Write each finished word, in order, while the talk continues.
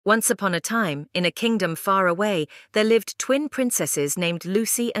Once upon a time, in a kingdom far away, there lived twin princesses named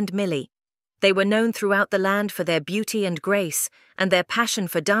Lucy and Millie. They were known throughout the land for their beauty and grace, and their passion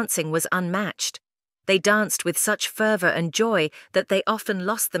for dancing was unmatched. They danced with such fervor and joy that they often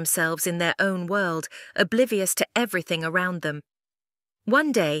lost themselves in their own world, oblivious to everything around them.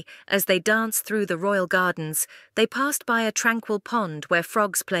 One day, as they danced through the royal gardens, they passed by a tranquil pond where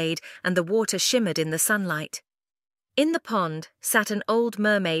frogs played and the water shimmered in the sunlight. In the pond sat an old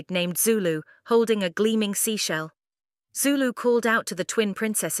mermaid named Zulu, holding a gleaming seashell. Zulu called out to the twin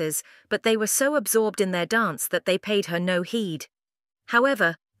princesses, but they were so absorbed in their dance that they paid her no heed.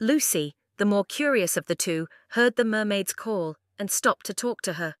 However, Lucy, the more curious of the two, heard the mermaid's call and stopped to talk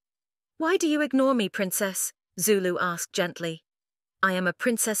to her. "Why do you ignore me, princess?" Zulu asked gently. "I am a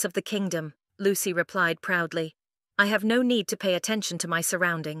princess of the kingdom," Lucy replied proudly. "I have no need to pay attention to my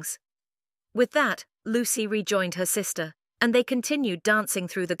surroundings." With that, Lucy rejoined her sister, and they continued dancing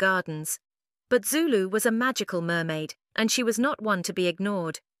through the gardens. But Zulu was a magical mermaid, and she was not one to be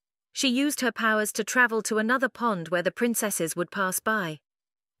ignored. She used her powers to travel to another pond where the princesses would pass by.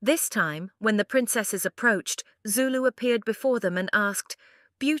 This time, when the princesses approached, Zulu appeared before them and asked,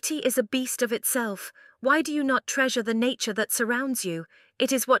 "Beauty is a beast of itself. Why do you not treasure the nature that surrounds you?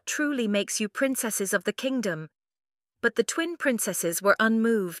 It is what truly makes you princesses of the kingdom." But the twin princesses were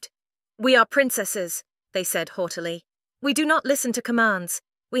unmoved. "We are princesses," they said haughtily. "We do not listen to commands.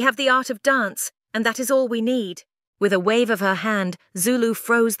 We have the art of dance, and that is all we need." With a wave of her hand, Zulu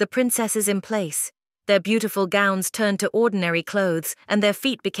froze the princesses in place. Their beautiful gowns turned to ordinary clothes, and their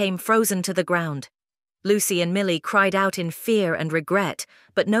feet became frozen to the ground. Lucy and Millie cried out in fear and regret,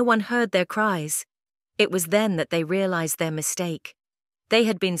 but no one heard their cries. It was then that they realized their mistake. They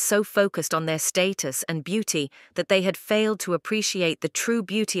had been so focused on their status and beauty that they had failed to appreciate the true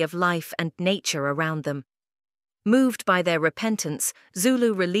beauty of life and nature around them. Moved by their repentance,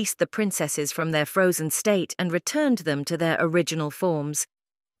 Zulu released the princesses from their frozen state and returned them to their original forms.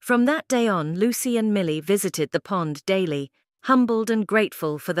 From that day on, Lucy and Millie visited the pond daily, humbled and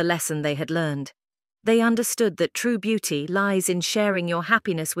grateful for the lesson they had learned. They understood that true beauty lies in sharing your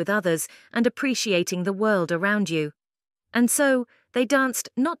happiness with others and appreciating the world around you. And so, they danced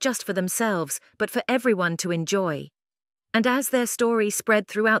not just for themselves, but for everyone to enjoy. And as their story spread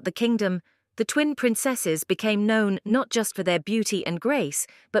throughout the kingdom, the twin princesses became known not just for their beauty and grace,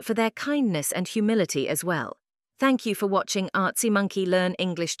 but for their kindness and humility as well. Thank you for watching Artzy Monkey Learn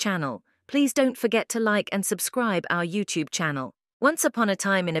English channel. Please don't forget to like and subscribe our YouTube channel. Once upon a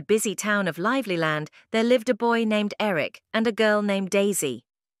time in a busy town of Livelyland, there lived a boy named Eric and a girl named Daisy.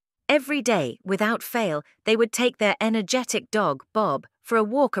 Every day, without fail, they would take their energetic dog, Bob, for a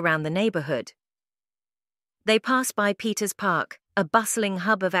walk around the neighborhood. They passed by Peter's Park, a bustling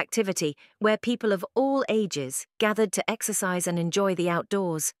hub of activity where people of all ages gathered to exercise and enjoy the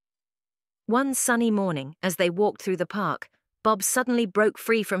outdoors. One sunny morning, as they walked through the park, Bob suddenly broke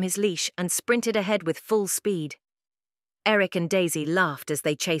free from his leash and sprinted ahead with full speed. Eric and Daisy laughed as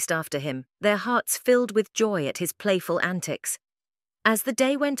they chased after him, their hearts filled with joy at his playful antics. As the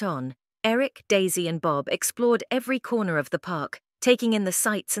day went on, Eric, Daisy, and Bob explored every corner of the park, taking in the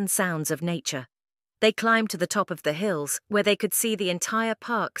sights and sounds of nature. They climbed to the top of the hills, where they could see the entire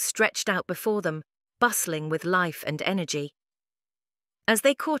park stretched out before them, bustling with life and energy. As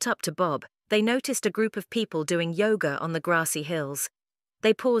they caught up to Bob, they noticed a group of people doing yoga on the grassy hills.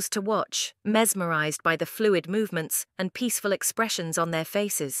 They paused to watch, mesmerized by the fluid movements and peaceful expressions on their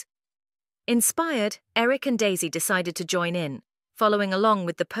faces. Inspired, Eric and Daisy decided to join in, following along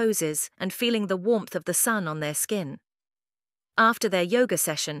with the poses and feeling the warmth of the sun on their skin. After their yoga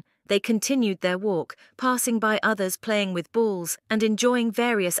session, they continued their walk, passing by others playing with balls and enjoying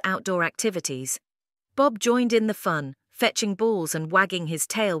various outdoor activities. Bob joined in the fun, fetching balls and wagging his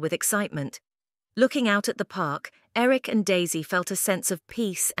tail with excitement. Looking out at the park, Eric and Daisy felt a sense of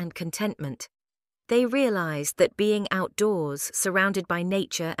peace and contentment. They realized that being outdoors, surrounded by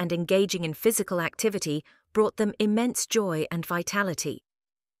nature and engaging in physical activity, brought them immense joy and vitality.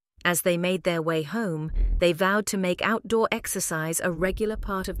 As they made their way home, they vowed to make outdoor exercise a regular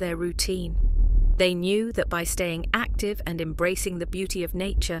part of their routine. They knew that by staying active and embracing the beauty of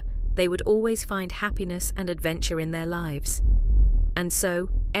nature, they would always find happiness and adventure in their lives. And so,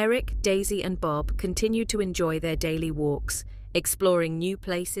 Eric, Daisy, and Bob continued to enjoy their daily walks, exploring new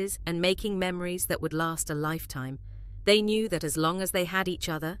places and making memories that would last a lifetime. They knew that as long as they had each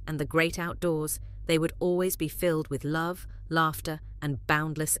other and the great outdoors, they would always be filled with love, laughter, and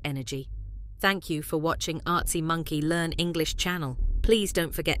boundless energy. Thank you for watching Artzy Monkey Learn English channel. Please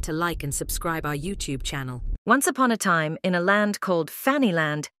don't forget to like and subscribe our YouTube channel. Once upon a time, in a land called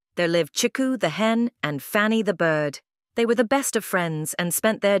Fannyland, there lived Chiku the hen and Fanny the bird. They were the best of friends and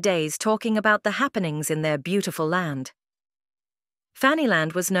spent their days talking about the happenings in their beautiful land.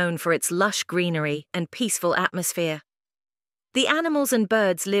 Fannyland was known for its lush greenery and peaceful atmosphere. The animals and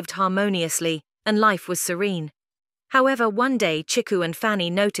birds lived harmoniously, and life was serene. However, one day Chiku and Fanny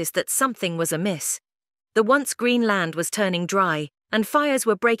noticed that something was amiss. The once green land was turning dry, and fires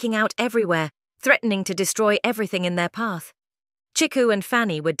were breaking out everywhere, threatening to destroy everything in their path. Chiku and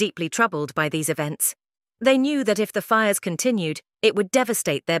Fanny were deeply troubled by these events. They knew that if the fires continued, it would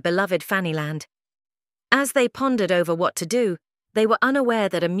devastate their beloved Fannyland. As they pondered over what to do, they were unaware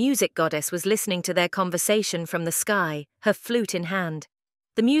that a music goddess was listening to their conversation from the sky, her flute in hand.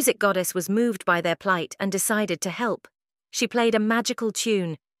 The music goddess was moved by their plight and decided to help. She played a magical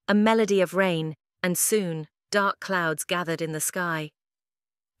tune, a melody of rain, and soon, dark clouds gathered in the sky.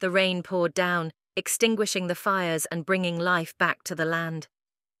 The rain poured down, extinguishing the fires and bringing life back to the land.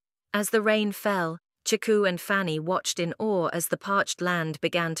 As the rain fell, Chiku and Fanny watched in awe as the parched land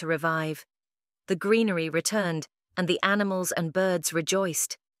began to revive. The greenery returned, and the animals and birds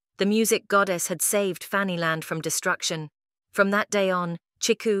rejoiced. The music goddess had saved Fannyland from destruction. From that day on,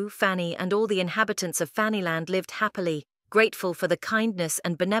 Chiku, Fanny, and all the inhabitants of Fannyland lived happily, grateful for the kindness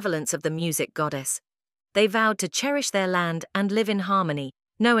and benevolence of the music goddess. They vowed to cherish their land and live in harmony,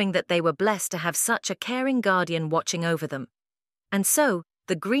 knowing that they were blessed to have such a caring guardian watching over them. And so,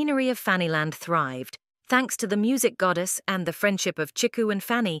 the greenery of Fannyland thrived, thanks to the music goddess and the friendship of Chiku and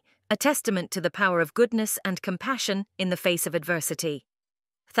Fanny, a testament to the power of goodness and compassion in the face of adversity.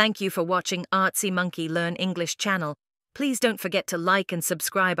 Thank you for watching Artzy Monkey Learn English channel. Please don't forget to like and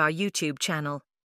subscribe our YouTube channel.